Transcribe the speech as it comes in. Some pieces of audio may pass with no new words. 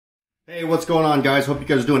Hey, what's going on, guys? Hope you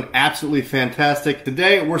guys are doing absolutely fantastic.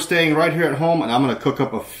 Today, we're staying right here at home and I'm gonna cook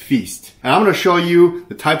up a feast. And I'm gonna show you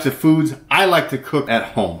the types of foods I like to cook at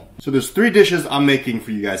home. So there's 3 dishes I'm making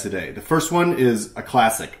for you guys today. The first one is a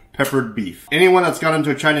classic, peppered beef. Anyone that's gone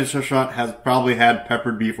into a Chinese restaurant has probably had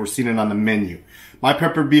peppered beef or seen it on the menu. My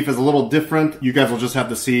peppered beef is a little different. You guys will just have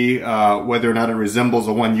to see whether or not it resembles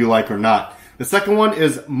the one you like or not. The second one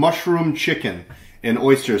is mushroom chicken in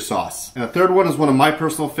oyster sauce. And the third one is one of my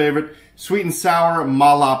personal favorite, sweet and sour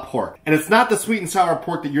mala pork. And it's not the sweet and sour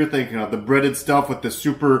pork that you're thinking of, the breaded stuff with the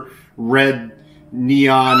super red,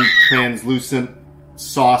 neon, translucent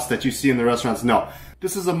sauce that you see in the restaurants. No,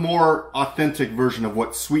 this is a more authentic version of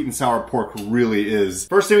what sweet and sour pork really is.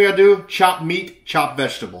 First thing we gotta do, chop meat, chop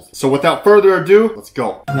vegetables. So without further ado, let's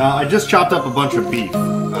go. Now, I just chopped up a bunch of beef,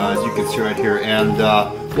 as you can see right here. And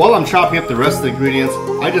while I'm chopping up the rest of the ingredients,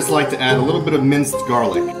 I just like to add a little bit of minced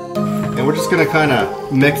garlic. And we're just gonna kind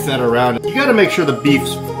of mix that around. You gotta make sure the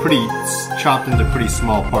beef's pretty chopped into pretty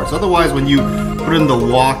small parts. Otherwise, when you put it in the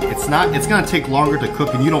wok, it's gonna take longer to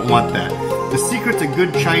cook, and you don't want that. The secret to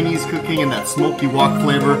good Chinese cooking and that smoky wok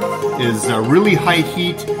flavor is really high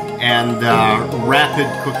heat and rapid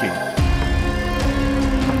cooking.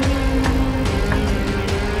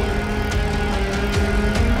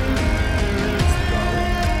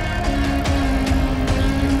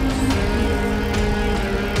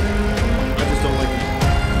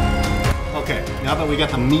 Now that we got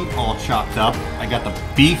the meat all chopped up, I got the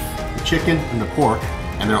beef, the chicken, and the pork,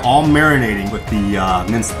 and they're all marinating with the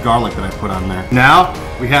minced garlic that I put on there. Now,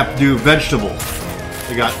 we have to do vegetables.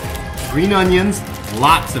 We got green onions,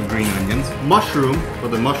 lots of green onions, mushroom for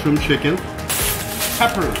the mushroom chicken,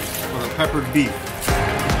 peppers for the peppered beef.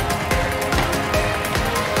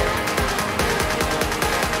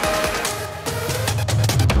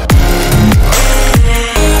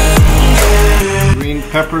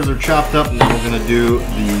 Peppers are chopped up, and then we're gonna do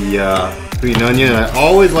the green onion. And I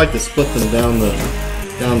always like to split them down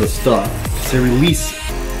the stalk to release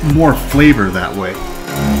more flavor that way.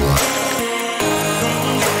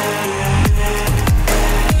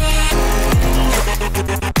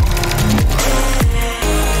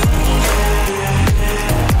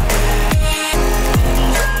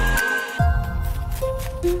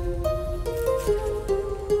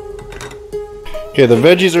 Okay, the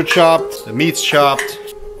veggies are chopped, the meat's chopped.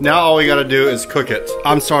 Now all we gotta do is cook it.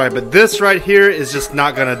 I'm sorry, but this right here is just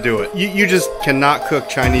not gonna do it. You just cannot cook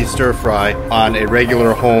Chinese stir fry on a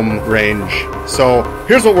regular home range. So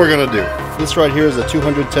here's what we're gonna do. This right here is a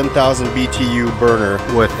 210,000 BTU burner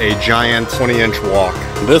with a giant 20-inch wok.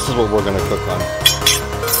 This is what we're gonna cook on.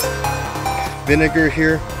 Vinegar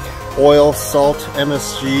here, oil, salt,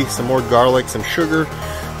 MSG, some more garlic, some sugar,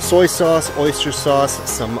 soy sauce, oyster sauce,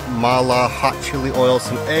 some mala hot chili oil,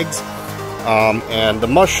 some eggs, and the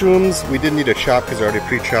mushrooms we didn't need to chop because they're already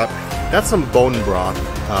pre-chopped. That's some bone broth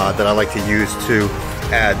that I like to use to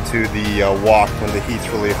add to the wok when the heat's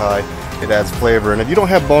really high. It adds flavor, and if you don't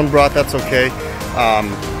have bone broth, that's okay.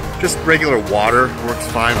 Just regular water works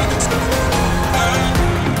fine.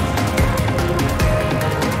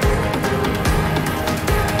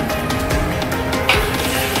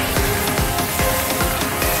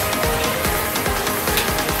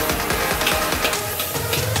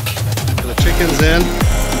 Chicken's in.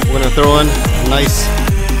 We're going to throw in a nice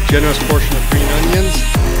generous portion of green onions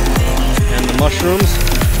and the mushrooms.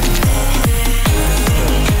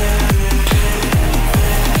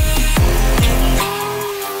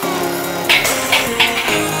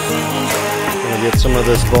 We're going to get some of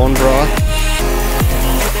this bone broth.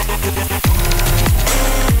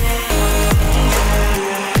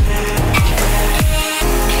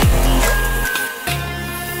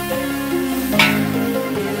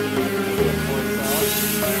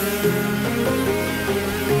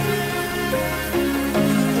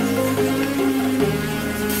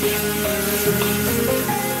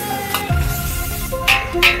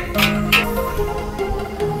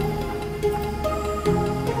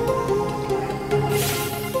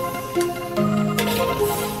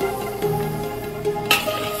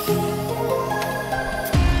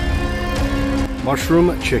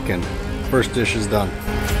 Mushroom chicken. First dish is done.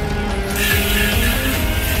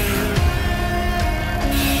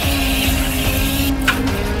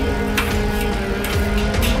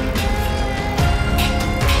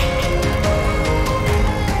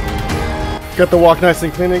 Got the wok nice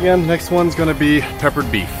and clean again. Next one's gonna be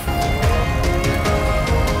peppered beef.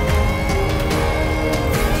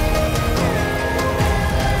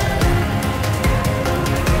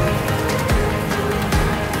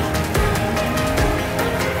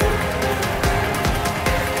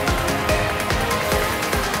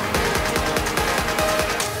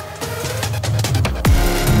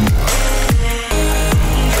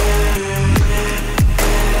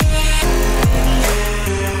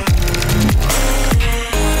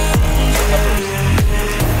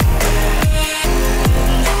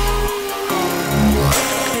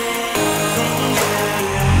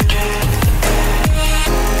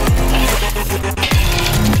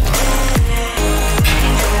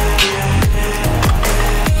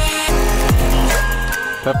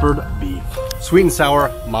 peppered beef. Sweet and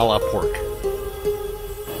sour mala pork.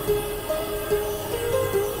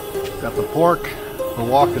 Got the pork. The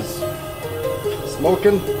wok is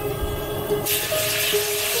smoking.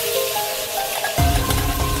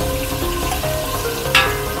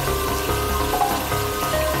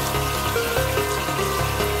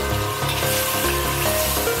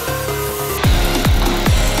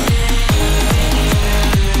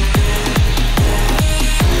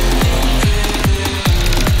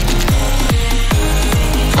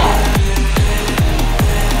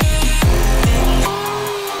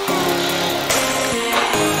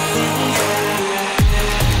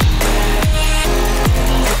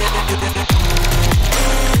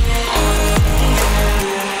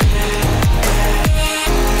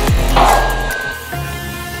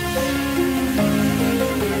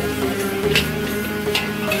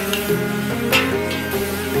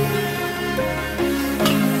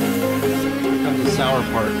 Sour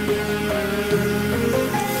part.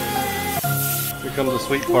 Here comes the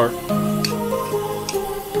sweet part.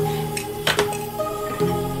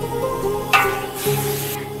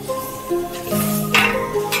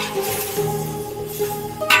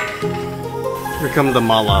 Here comes the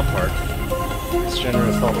mala part. It's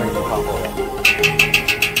generous helpings of hot oil.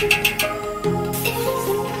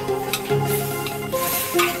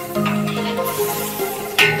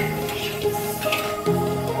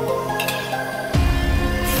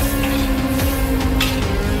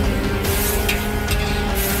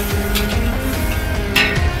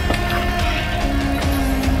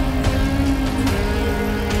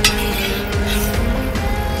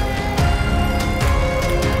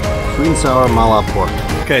 Sweet and sour mala pork.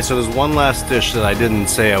 Okay, so there's one last dish that I didn't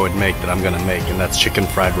say I would make that I'm gonna make, and that's chicken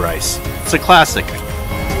fried rice. It's a classic.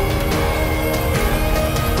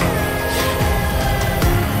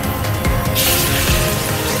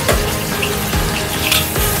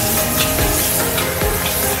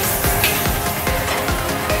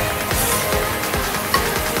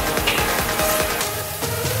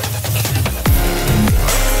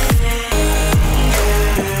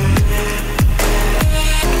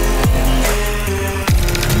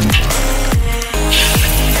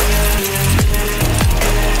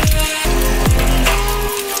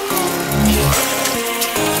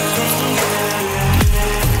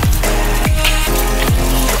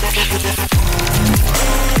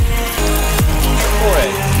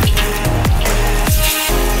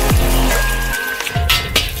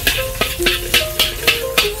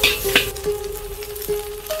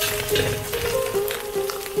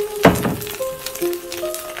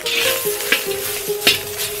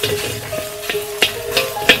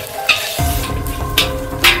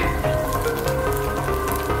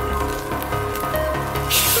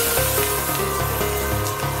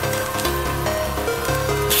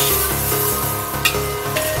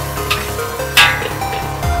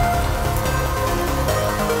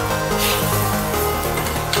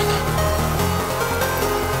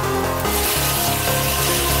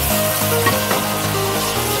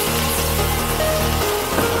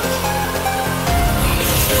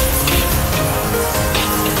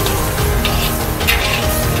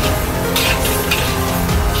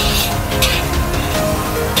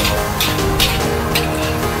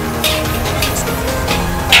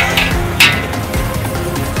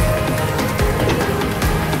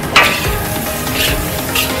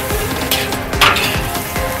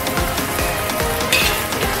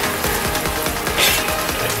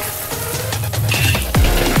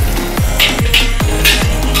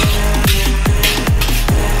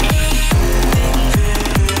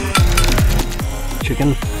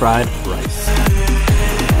 Chicken fried rice.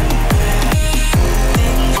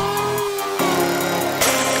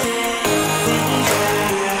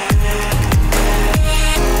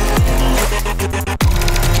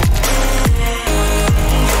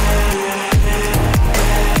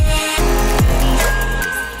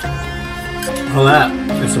 Well, that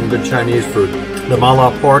is some good Chinese food. The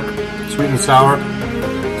mala pork, sweet and sour.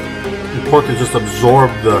 The pork has just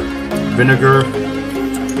absorbed the vinegar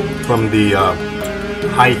from the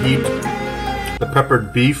high heat. The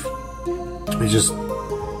peppered beef is just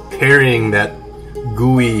carrying that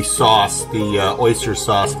gooey sauce, the oyster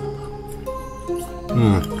sauce.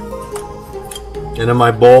 And in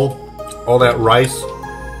my bowl, all that rice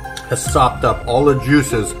has sopped up all the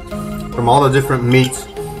juices from all the different meats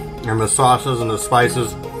and the sauces and the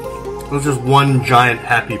spices. It was just one giant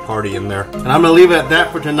happy party in there. And I'm gonna leave it at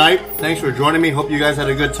that for tonight. Thanks for joining me. Hope you guys had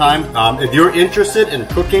a good time. If you're interested in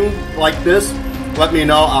cooking like this, let me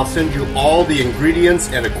know. I'll send you all the ingredients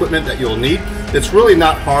and equipment that you'll need. It's really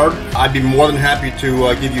not hard. I'd be more than happy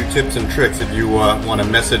to give you tips and tricks if you want to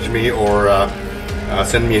message me or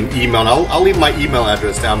send me an email. And I'll leave my email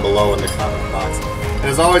address down below in the comment box. And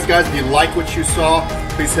as always, guys, if you like what you saw,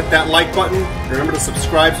 please hit that like button. Remember to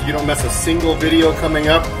subscribe so you don't miss a single video coming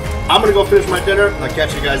up. I'm gonna go finish my dinner, and I'll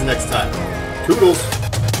catch you guys next time. Toodles!